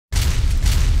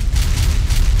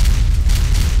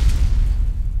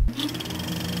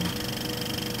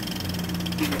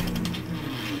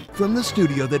from the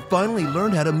studio that finally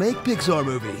learned how to make Pixar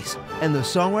movies and the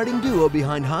songwriting duo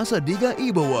behind Hasadiga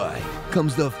Ibowai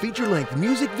comes the feature-length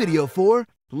music video for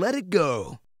Let It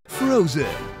Go, Frozen.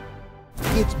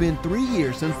 It's been 3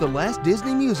 years since the last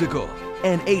Disney musical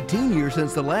and 18 years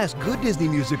since the last good Disney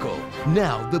musical.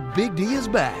 Now the Big D is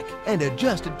back and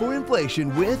adjusted for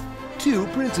inflation with 2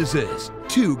 princesses,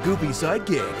 2 goofy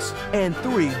sidekicks, and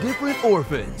 3 different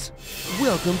orphans.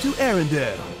 Welcome to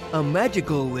Arendelle, a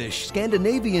magical-ish,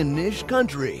 Scandinavian-ish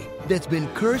country that's been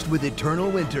cursed with eternal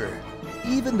winter,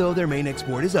 even though their main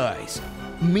export is ice.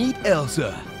 Meet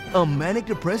Elsa, a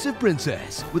manic-depressive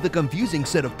princess with a confusing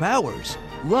set of powers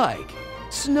like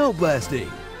snow blasting,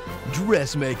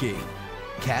 dressmaking,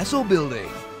 castle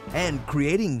building, and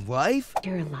creating life.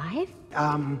 You're alive?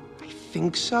 I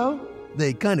think so.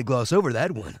 They kinda gloss over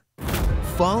that one.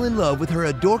 Fall in love with her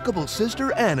adorable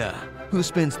sister Anna, who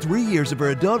spends 3 years of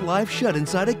her adult life shut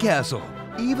inside a castle,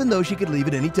 even though she could leave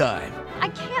at any time. I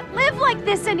can't live like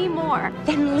this anymore.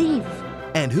 Then leave.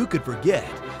 And who could forget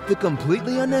the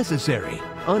completely unnecessary,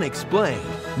 unexplained,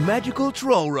 magical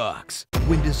troll rocks?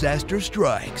 When disaster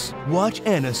strikes, watch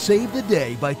Anna save the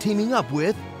day by teaming up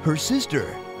with her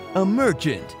sister, a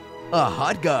merchant, a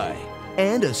hot guy,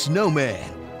 and a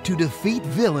snowman to defeat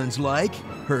villains like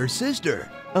her sister,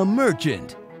 a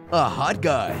merchant, a hot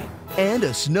guy, and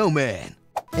a snowman.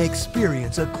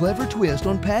 Experience a clever twist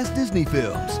on past Disney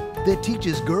films that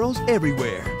teaches girls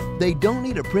everywhere they don't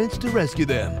need a prince to rescue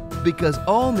them because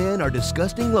all men are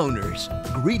disgusting loners,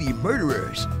 greedy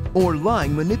murderers, or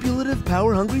lying, manipulative,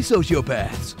 power-hungry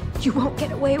sociopaths. You won't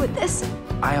get away with this.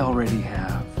 I already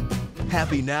have.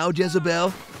 Happy now,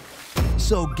 Jezebel?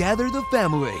 So gather the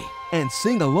family and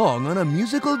sing along on a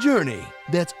musical journey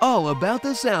that's all about the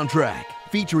soundtrack,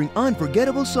 featuring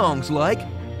unforgettable songs like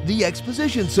the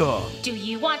Exposition Song. Do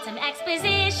you want some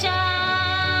exposition?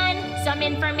 Some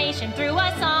information through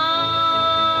a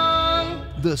song?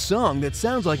 The song that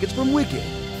sounds like it's from Wicked.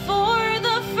 For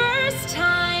the first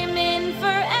time in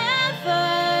forever,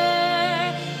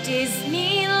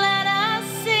 Disney let us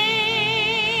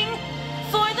sing.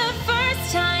 For the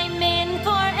first time in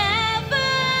forever,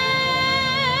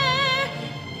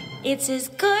 it's as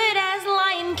good as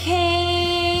Lion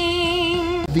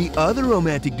King. The other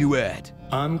romantic duet.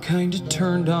 I'm kinda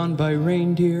turned on by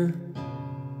reindeer.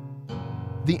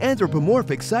 The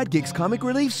anthropomorphic Sidekicks comic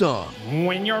relief song.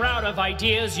 When you're out of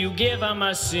ideas, you give 'em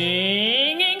a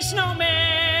singing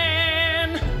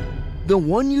snowman. The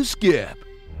one you skip.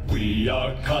 We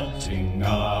are cutting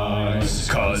ice,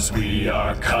 'cause we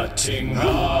are cutting ice.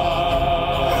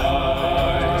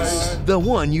 The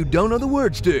one you don't know the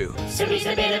words to. So he's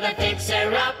a bit of a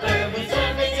fixer-upper with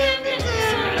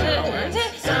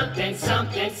something,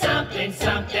 something, something,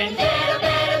 something, little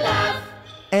bit of love.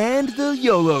 And the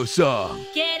YOLO song.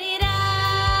 Get it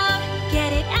out,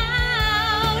 get it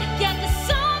out, get the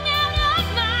song out of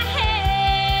my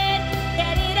head.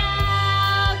 Get it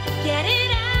out, get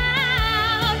it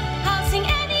out, I'll sing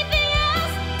anything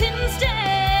else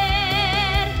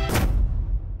instead.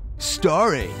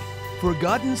 Starring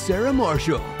Forgotten Sarah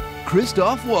Marshall,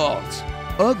 Christoph Waltz,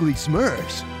 Ugly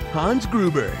Smurfs, Hans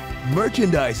Gruber,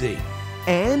 Merchandising,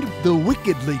 and the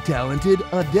wickedly talented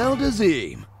Adele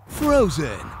Dazeem.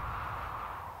 Frozen.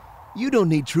 You don't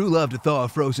need true love to thaw a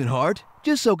frozen heart.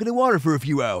 Just soak it in water for a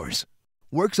few hours.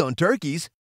 Works on turkeys.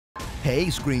 Hey,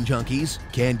 Screen Junkies,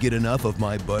 can't get enough of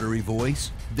my buttery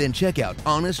voice? Then check out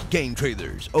Honest Game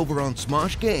Trailers over on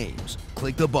Smosh Games.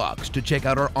 Click the box to check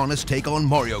out our honest take on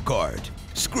Mario Kart.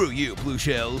 Screw you, Blue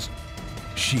Shells.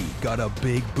 She got a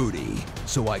big booty,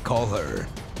 so I call her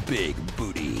Big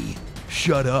Booty.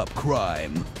 Shut up,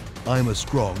 crime. I'm a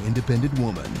strong, independent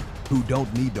woman who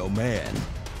don't need no man.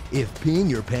 If peeing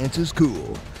your pants is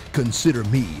cool, consider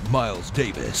me Miles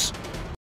Davis.